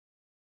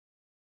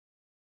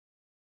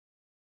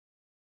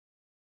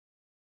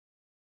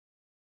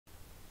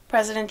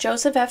President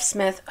Joseph F.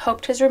 Smith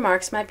hoped his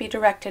remarks might be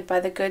directed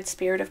by the good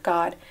Spirit of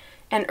God,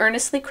 and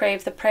earnestly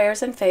craved the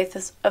prayers and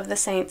faith of the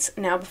saints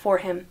now before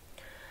him.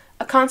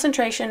 A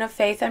concentration of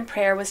faith and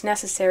prayer was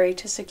necessary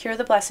to secure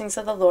the blessings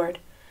of the Lord.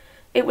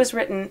 It was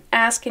written,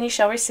 "Ask, and ye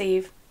shall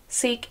receive;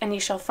 seek, and ye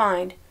shall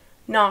find;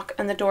 knock,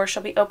 and the door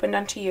shall be opened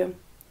unto you."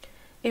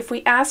 If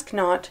we ask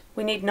not,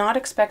 we need not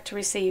expect to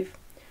receive.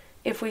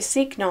 If we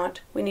seek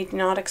not, we need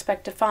not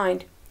expect to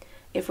find.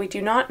 If we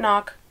do not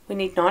knock, we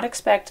need not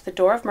expect the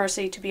door of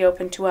mercy to be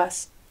opened to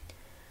us.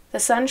 The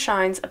sun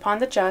shines upon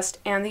the just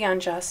and the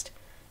unjust,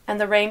 and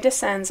the rain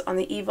descends on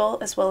the evil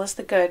as well as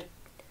the good.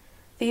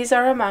 These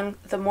are among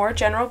the more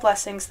general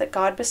blessings that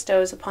God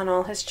bestows upon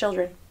all his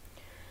children.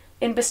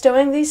 In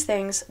bestowing these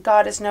things,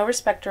 God is no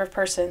respecter of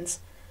persons.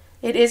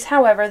 It is,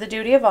 however, the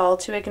duty of all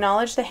to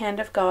acknowledge the hand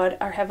of God,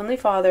 our Heavenly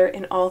Father,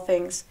 in all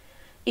things,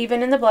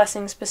 even in the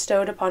blessings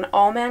bestowed upon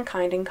all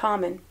mankind in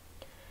common.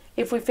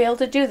 If we fail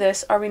to do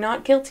this, are we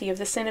not guilty of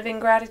the sin of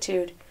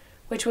ingratitude,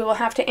 which we will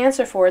have to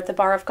answer for at the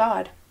bar of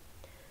God?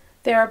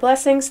 There are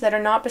blessings that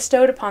are not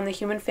bestowed upon the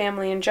human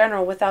family in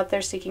general without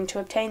their seeking to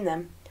obtain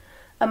them.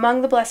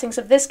 Among the blessings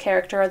of this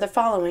character are the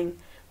following,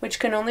 which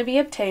can only be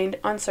obtained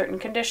on certain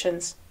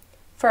conditions.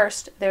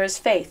 First, there is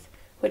faith,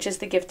 which is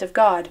the gift of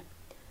God.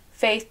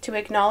 Faith to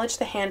acknowledge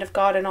the hand of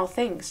God in all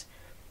things.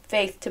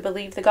 Faith to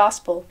believe the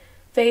gospel.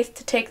 Faith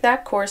to take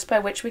that course by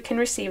which we can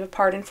receive a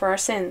pardon for our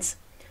sins.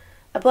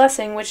 A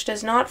blessing which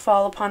does not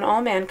fall upon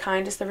all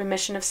mankind is the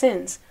remission of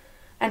sins.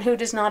 And who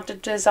does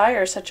not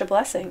desire such a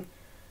blessing?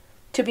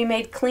 To be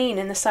made clean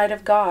in the sight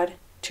of God,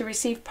 to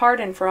receive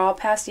pardon for all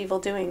past evil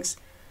doings.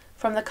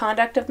 From the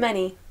conduct of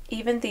many,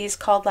 even these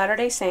called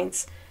Latter-day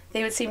Saints,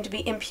 they would seem to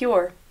be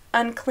impure,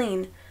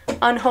 unclean,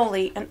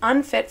 unholy, and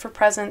unfit for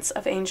presence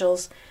of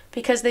angels,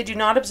 because they do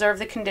not observe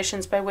the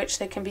conditions by which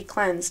they can be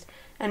cleansed,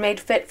 and made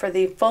fit for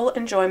the full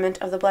enjoyment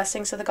of the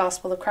blessings of the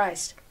gospel of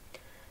Christ.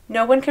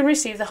 No one can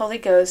receive the Holy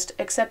Ghost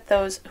except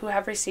those who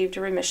have received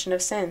a remission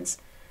of sins.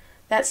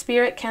 That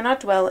Spirit cannot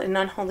dwell in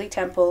unholy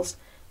temples,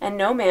 and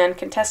no man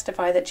can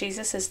testify that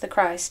Jesus is the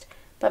Christ,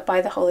 but by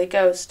the Holy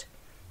Ghost,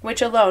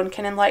 which alone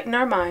can enlighten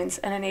our minds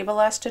and enable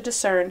us to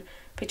discern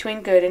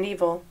between good and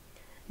evil.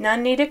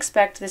 None need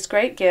expect this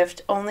great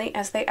gift only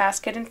as they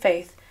ask it in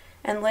faith,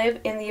 and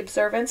live in the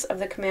observance of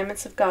the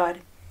commandments of God.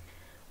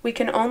 We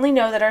can only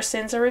know that our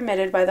sins are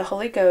remitted by the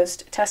Holy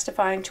Ghost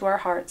testifying to our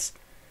hearts.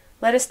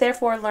 Let us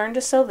therefore learn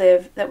to so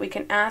live that we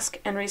can ask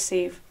and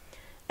receive.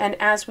 And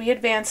as we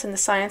advance in the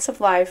science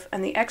of life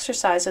and the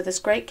exercise of this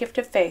great gift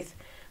of faith,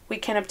 we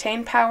can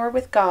obtain power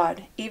with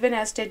God, even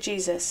as did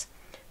Jesus,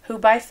 who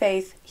by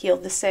faith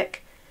healed the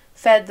sick,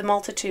 fed the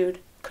multitude,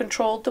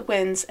 controlled the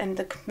winds, and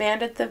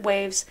commanded the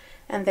waves,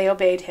 and they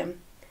obeyed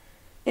him.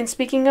 In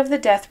speaking of the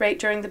death rate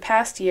during the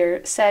past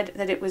year, said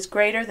that it was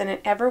greater than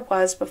it ever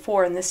was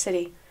before in this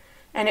city,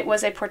 and it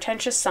was a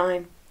portentous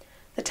sign.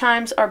 The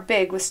times are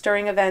big with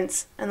stirring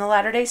events, and the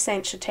Latter-day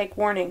Saints should take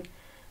warning,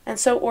 and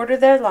so order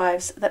their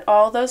lives that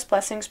all those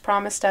blessings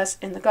promised us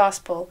in the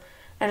gospel,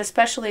 and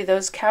especially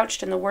those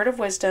couched in the word of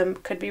wisdom,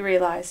 could be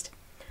realized.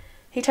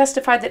 He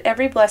testified that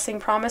every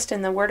blessing promised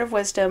in the word of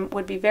wisdom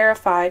would be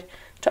verified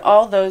to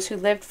all those who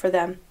lived for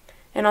them,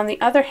 and on the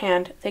other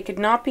hand, they could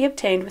not be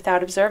obtained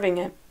without observing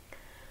it.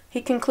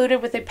 He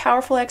concluded with a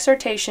powerful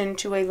exhortation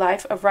to a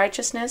life of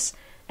righteousness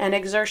and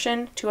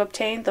exertion to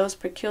obtain those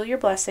peculiar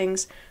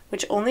blessings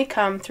which only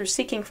come through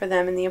seeking for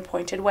them in the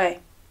appointed way.